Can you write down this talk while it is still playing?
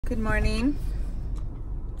Good morning.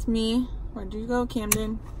 It's me. Where'd you go,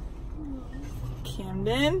 Camden?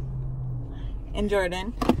 Camden and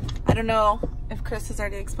Jordan. I don't know if Chris has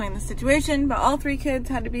already explained the situation, but all three kids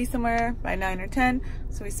had to be somewhere by 9 or 10,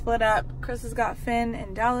 so we split up. Chris has got Finn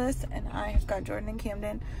in Dallas, and I have got Jordan in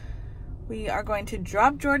Camden. We are going to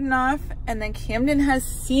drop Jordan off, and then Camden has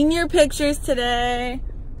senior pictures today,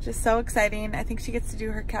 which is so exciting. I think she gets to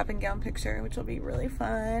do her cap and gown picture, which will be really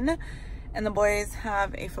fun. And the boys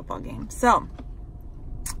have a football game. So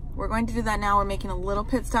we're going to do that now. We're making a little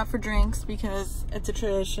pit stop for drinks because it's a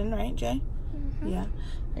tradition, right, Jay? Mm-hmm. Yeah.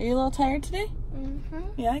 Are you a little tired today? Mm-hmm.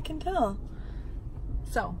 Yeah, I can tell.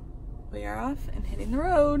 So we are off and hitting the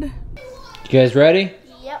road. You guys ready?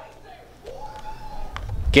 Yep.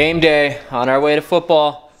 Game day, on our way to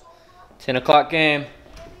football. 10 o'clock game.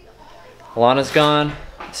 Alana's gone.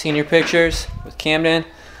 Senior pictures with Camden.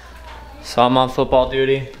 So I'm on football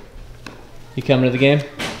duty. You coming to the game?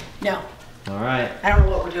 No. All right. I don't know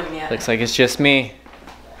what we're doing yet. Looks like it's just me.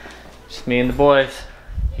 Just me and the boys.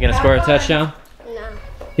 You gonna score a touchdown? No.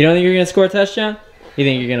 You don't think you're gonna score a touchdown? You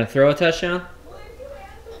think you're gonna throw a touchdown?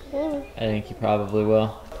 I think you probably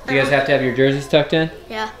will. Do you guys have to have your jerseys tucked in?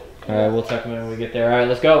 Yeah. All right, we'll tuck them in when we get there. All right,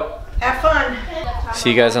 let's go. Have fun. See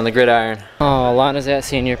you guys on the gridiron. Oh, Alana's at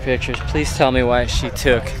senior pictures. Please tell me why she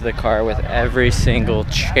took the car with every single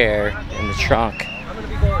chair in the trunk.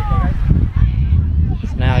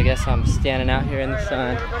 So now I guess I'm standing out here in the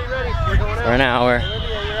sun for an hour.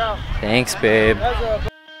 Thanks, babe.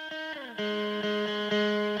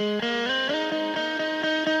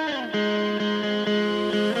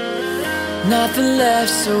 Nothing left,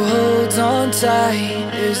 so hold on tight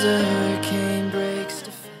as the hurricane breaks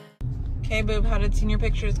to fate. Okay, boob, how did senior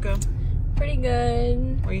pictures go? Pretty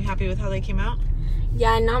good. Were you happy with how they came out?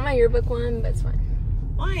 Yeah, not my yearbook one, but it's fine.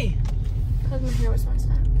 Why? Because my hair was messed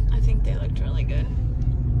up. I think they looked really good.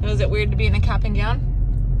 Was it weird to be in a cap and gown?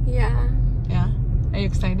 Yeah. Yeah. Are you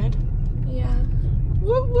excited? Yeah.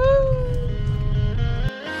 Woo woo!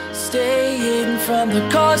 Stay hidden from the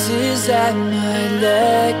causes that might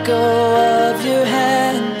let go of your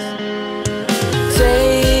hands.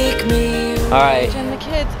 Take me. All right. And the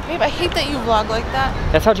kids. Babe, I hate that you vlog like that.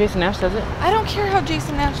 That's how Jason Nash does it. I don't care how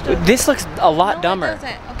Jason Nash does it. This looks a lot No, dumber. it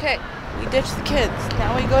doesn't. Okay, we ditched the kids.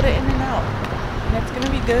 Now we go to In-N-Out. And it's gonna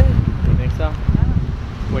be good. You think so?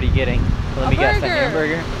 What are you getting? Let me guess, a burger.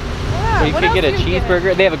 hamburger? Yeah, Well, you what could get a else are you cheeseburger.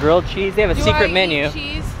 getting? They have a grilled cheese. They have a Do secret I menu. eat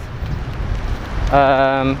cheese?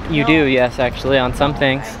 You No. do, yes, actually, on some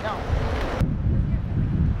things. I don't.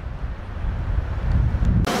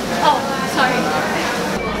 Oh, sorry.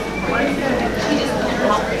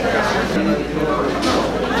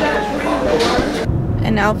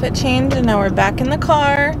 An outfit change, and now we're back in the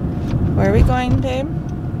car. Where are we going, babe?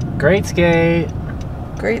 Great Skate,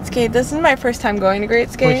 Great Skate. This is my first time going to Great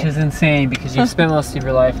Skate. which is insane because you've spent most of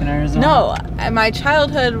your life in Arizona. No, my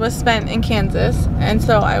childhood was spent in Kansas, and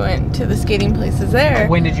so I went to the skating places there.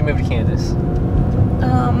 When did you move to Kansas?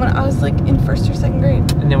 When I was like in 1st or 2nd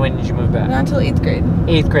grade. And then when did you move back? Not until 8th grade.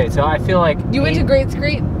 8th grade. So I feel like You went to Great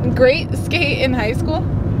Skate in high school?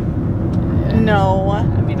 No.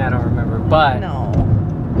 I mean, I don't remember, but No.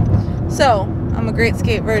 So, I'm a Great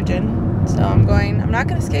Skate virgin. So I'm not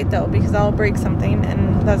gonna skate though because I'll break something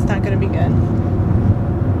and that's not gonna be good.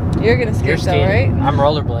 You're gonna skate you're though, skating. right? I'm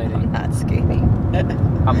rollerblading. I'm not skating.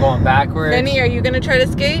 I'm going backwards. Benny, are you gonna try to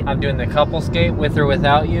skate? I'm doing the couple skate with or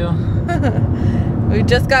without you. We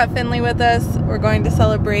just got Finley with us. We're going to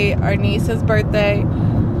celebrate our niece's birthday.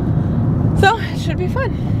 So it should be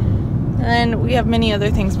fun. And we have many other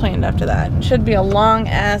things planned after that. It should be a long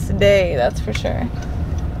ass day, that's for sure.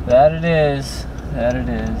 That it is. That it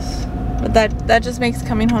is. But that just makes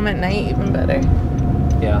coming home at night even better.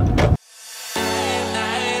 Yeah.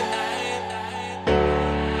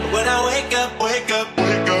 When I wake up,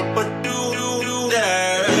 what do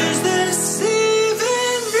there? Is this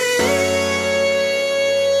even real?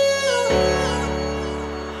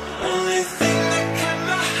 Only thing that kept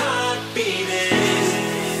my heart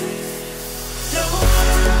beating. No one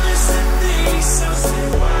missing things, so stay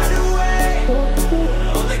wide awake.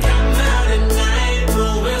 Only come out at night,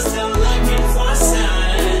 but we're still looking for a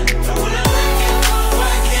sign. When I wake up,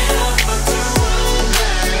 I can't help but to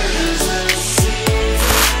wonder. Is this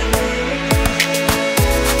even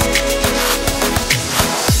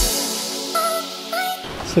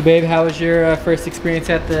real? So, babe, how was your first experience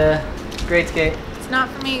at the Great Skate? It's not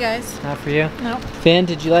for me, guys. Not for you? No. Finn,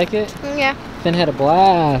 did you like it? Yeah. Finn had a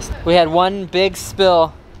blast. We had one big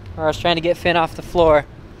spill where I was trying to get Finn off the floor.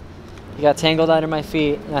 He got tangled under my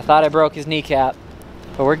feet, and I thought I broke his kneecap.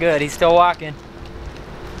 But we're good. He's still walking.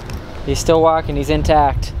 He's still walking. He's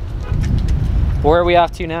intact. Where are we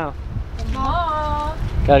off to now? The mall.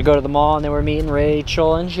 Gotta go to the mall, and then we're meeting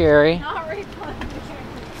Rachel and Jerry Not Rachel.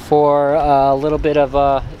 for a little bit of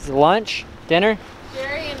is it lunch? Dinner?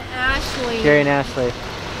 Jerry and Ashley. Jerry and Ashley.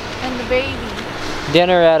 And the baby.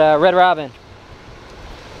 Dinner at Red Robin.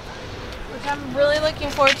 Which I'm really looking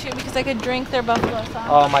forward to because I could drink their buffalo sauce.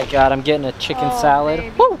 Oh my god, I'm getting a chicken salad.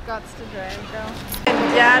 Baby. Woo! Guts to drag, girl.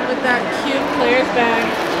 And Dad with that cute player's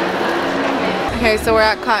bag. Okay, so we're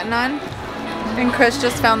at Cotton On. And Chris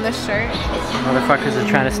just found this shirt. Motherfuckers are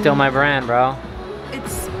trying to steal my brand, bro.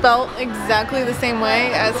 It's spelt exactly the same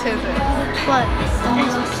way as his is. What?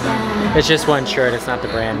 It's just one shirt, it's not the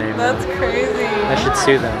brand name. That's crazy. I should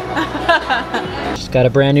sue them. Just got a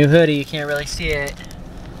brand new hoodie, you can't really see it.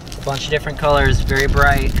 A bunch of different colors, very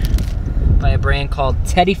bright. By a brand called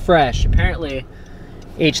Teddy Fresh. Apparently,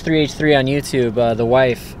 H3H3 on YouTube, the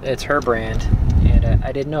wife, it's her brand. And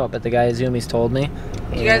I didn't know it, but the guy at Zoomies told me.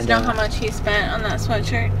 Do you guys know how much he spent on that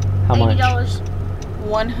sweatshirt? How much? $80.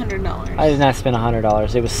 $100. I did not spend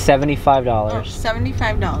 $100. It was $75. Oh,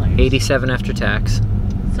 $75. 87 after tax.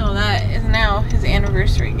 So that is now his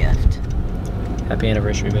anniversary gift. Happy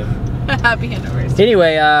anniversary, babe. Happy anniversary.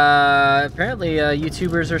 Anyway, apparently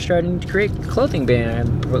YouTubers are starting to create clothing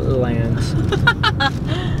brands.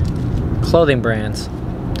 Clothing brands.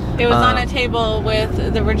 It was on a table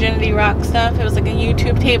with the Virginity Rock stuff. It was like a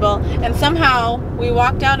YouTube table. And somehow we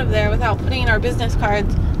walked out of there without putting our business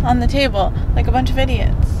cards on the table. Like a bunch of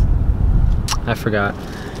idiots. I forgot.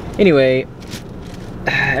 Anyway,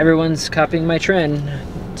 everyone's copying my trend.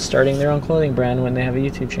 Starting their own clothing brand when they have a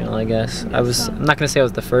YouTube channel, I guess. I'm not going to say I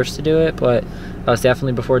was the first to do it, but I was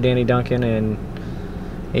definitely before Danny Duncan and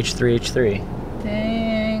H3H3.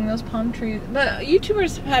 Dang, those palm trees. But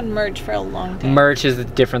YouTubers have had merch for a long time. Merch is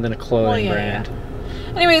different than a clothing brand.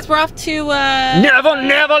 Yeah. Anyways, we're off to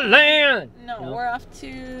Neverland! No, we're off to,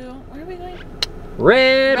 where are we going?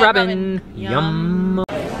 Red Robin. Yum.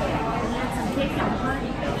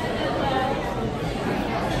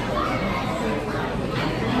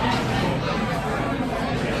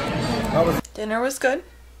 Dinner was good.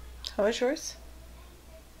 How was yours?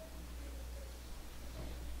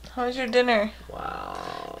 How was your dinner?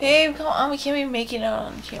 Wow. Babe, come on, we can't be making out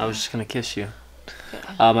on camera. I was just gonna kiss you.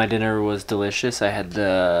 Okay. My dinner was delicious. I had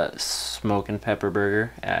the smoke and pepper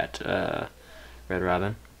burger at Red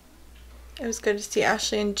Robin. It was good to see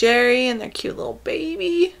Ashley and Jerry and their cute little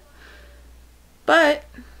baby. But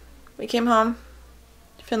we came home.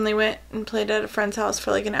 Finley went and played at a friend's house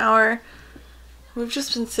for like an hour. We've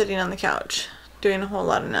just been sitting on the couch doing a whole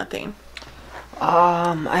lot of nothing.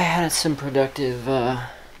 I had some productive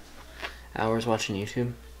hours watching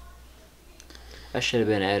YouTube. I should have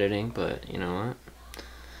been editing, but you know what?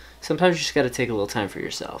 Sometimes you just gotta take a little time for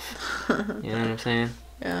yourself. You know what I'm saying?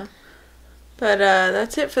 Yeah. But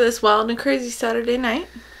that's it for this wild and crazy Saturday night.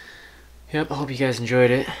 Yep, I hope you guys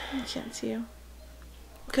enjoyed it. I can't see you.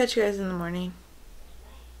 We'll catch you guys in the morning.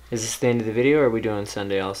 Is this the end of the video, or are we doing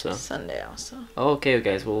Sunday also? Sunday also. Oh, okay,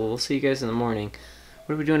 guys. Well, we'll see you guys in the morning.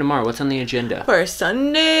 What are we doing tomorrow? What's on the agenda? For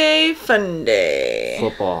Sunday Fun Day.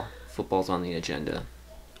 Football. Football's on the agenda.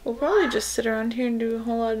 We'll probably just sit around here and do a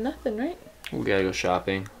whole lot of nothing, right? We gotta go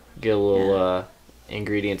shopping. Get a little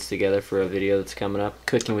ingredients together for a video that's coming up.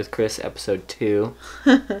 Cooking with Chris, episode 2.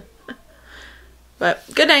 But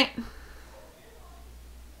good night.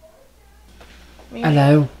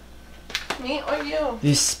 Hello. Me or you?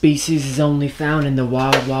 This species is only found in the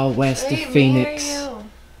wild, wild west of Phoenix. Me or you?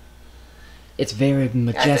 It's very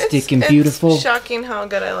majestic It's and beautiful. shocking how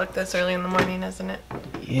good I look this early in the morning, isn't it?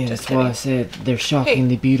 Yeah, Just that's why I kidding. said they're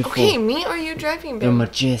shockingly beautiful. Okay, me or you driving, They're babe?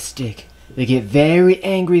 majestic. They get very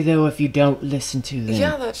angry though if you don't listen to them.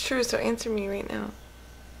 Yeah, that's true. So answer me right now.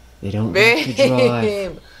 They don't like to drive.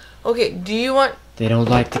 Babe. Okay, do you want... They don't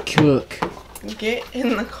like to cook. Get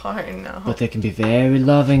in the car now. But they can be very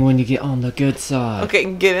loving when you get on the good side. Okay,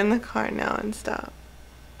 get in the car now and stop.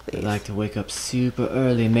 Please. They like to wake up super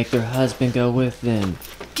early and make their husband go with them.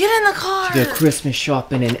 Get in the car! To go Christmas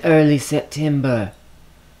shopping in early September.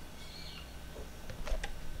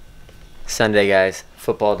 Sunday, guys.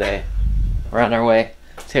 Football day. We're on our way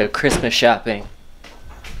to go Christmas shopping.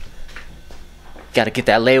 Gotta get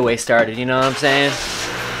that layaway started, you know what I'm saying?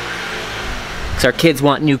 Because our kids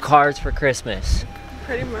want new cars for Christmas.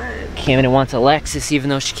 Pretty much. Camden wants a Lexus even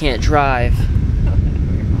though she can't drive.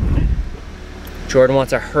 Jordan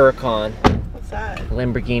wants a Huracan. What's that?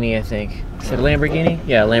 Lamborghini, I think. Is it a Lamborghini?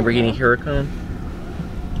 Yeah, Lamborghini Huracan.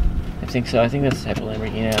 I think so. I think that's the type of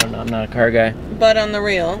Lamborghini. I don't know. I'm not a car guy. But on the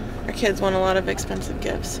real, our kids want a lot of expensive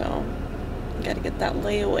gifts, so you gotta get that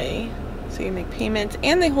layaway so you make payments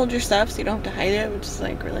and they hold your stuff so you don't have to hide it, which is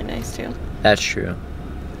like really nice too. That's true.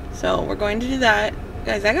 So we're going to do that.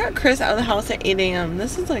 Guys, I got Chris out of the house at 8 a.m.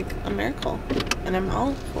 This is like a miracle. And I'm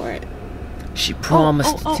all for it. She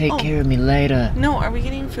promised to take care of me later. No, are we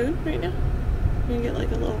getting food right now? We can get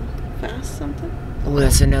like a little fast something? Oh,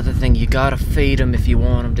 that's another thing. You gotta feed them if you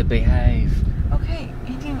want them to behave. Okay,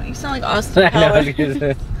 Andy, you sound like Austin I know, Powers.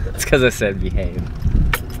 it's because I said behave.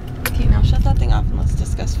 Okay, now shut that thing off and let's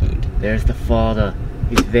discuss food. There's the father.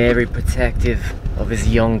 He's very protective of his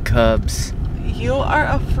young cubs. You are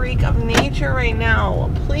a freak of nature right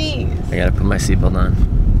now. Please. I gotta put my seatbelt on.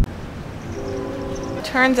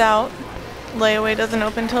 Turns out, layaway doesn't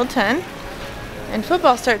open till 10. And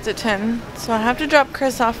football starts at 10. So I have to drop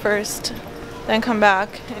Chris off first. Then come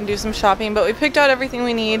back and do some shopping. But we picked out everything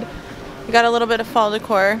we need. We got a little bit of fall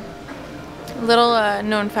decor. A little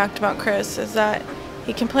known fact about Chris is that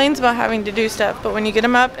he complains about having to do stuff. But when you get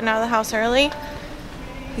him up and out of the house early,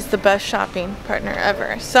 he's the best shopping partner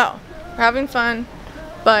ever. So, we're having fun,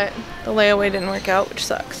 but the layaway didn't work out, which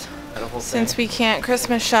sucks. Since we can't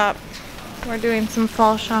Christmas shop, we're doing some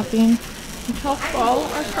fall shopping. Look how fall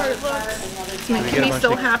our cart looks. It's making me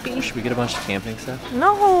so happy. Should we get a bunch of camping stuff?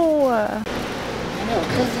 No! I know,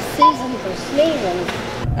 because the season for sneezing.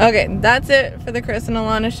 Okay, that's it for the Chris and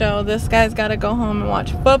Alana show. This guy's got to go home and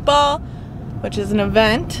watch football, which is an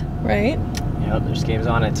event, right? Yep, there's games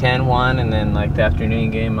on at 10, 1, and then like the afternoon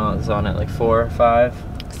game is on at like 4 or 5.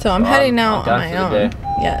 So I'm heading out on my own.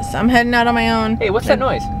 Yes, I'm heading out on my own. Hey, what's that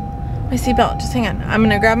noise? My seatbelt, just hang on. I'm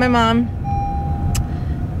gonna grab my mom,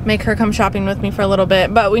 make her come shopping with me for a little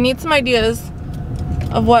bit, but we need some ideas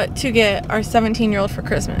of what to get our 17-year-old for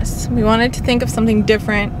Christmas. We wanted to think of something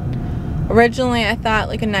different. Originally, I thought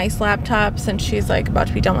like a nice laptop since she's like about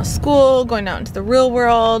to be done with school, going out into the real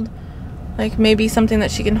world. Like maybe something that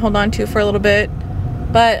she can hold on to for a little bit.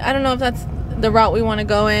 But I don't know if that's the route we want to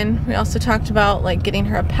go in. We also talked about like getting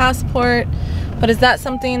her a passport. But is that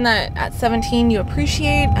something that at 17 you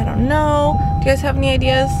appreciate? I don't know. Do you guys have any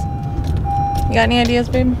ideas? You got any ideas,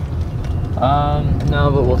 babe? No,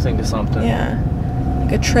 but we'll think of something. Yeah.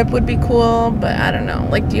 Like a trip would be cool, but I don't know.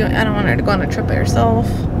 Like I don't want her to go on a trip by herself.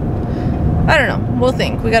 I don't know. We'll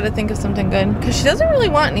think. We got to think of something good. Because she doesn't really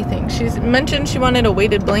want anything. She's mentioned she wanted a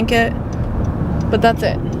weighted blanket. But that's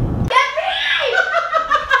it.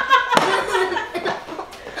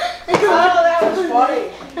 Oh, that was funny.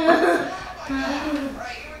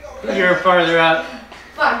 You're farther up.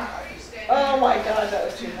 Fuck. Oh my god, that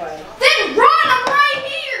was too funny. Then run, I'm right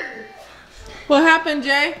here. What happened,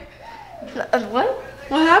 Jay? What?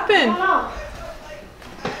 What happened? Oh.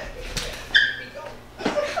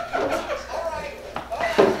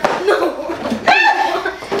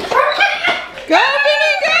 Go,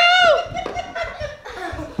 Vinny, go!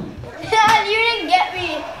 Dad, you didn't get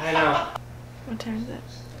me. I know. What time is it?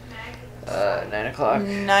 9 o'clock.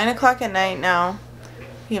 9 o'clock at night now.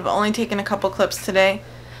 We have only taken a couple clips today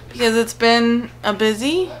because it's been a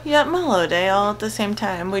busy yet mellow day all at the same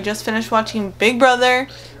time. We just finished watching Big Brother.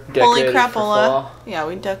 Holy crapola. Yeah,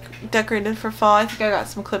 we decorated for fall. I think I got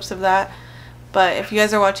some clips of that. But if you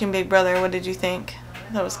guys are watching Big Brother, what did you think?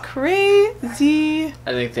 That was crazy.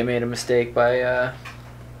 I think they made a mistake by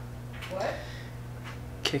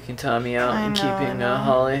kicking Tommy out and keeping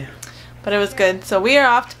Holly. But it was good. So we are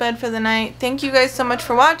off to bed for the night. Thank you guys so much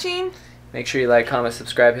for watching. Make sure you like, comment,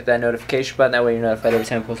 subscribe, hit that notification button. That way you're notified every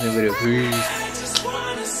time I post a new video. Peace.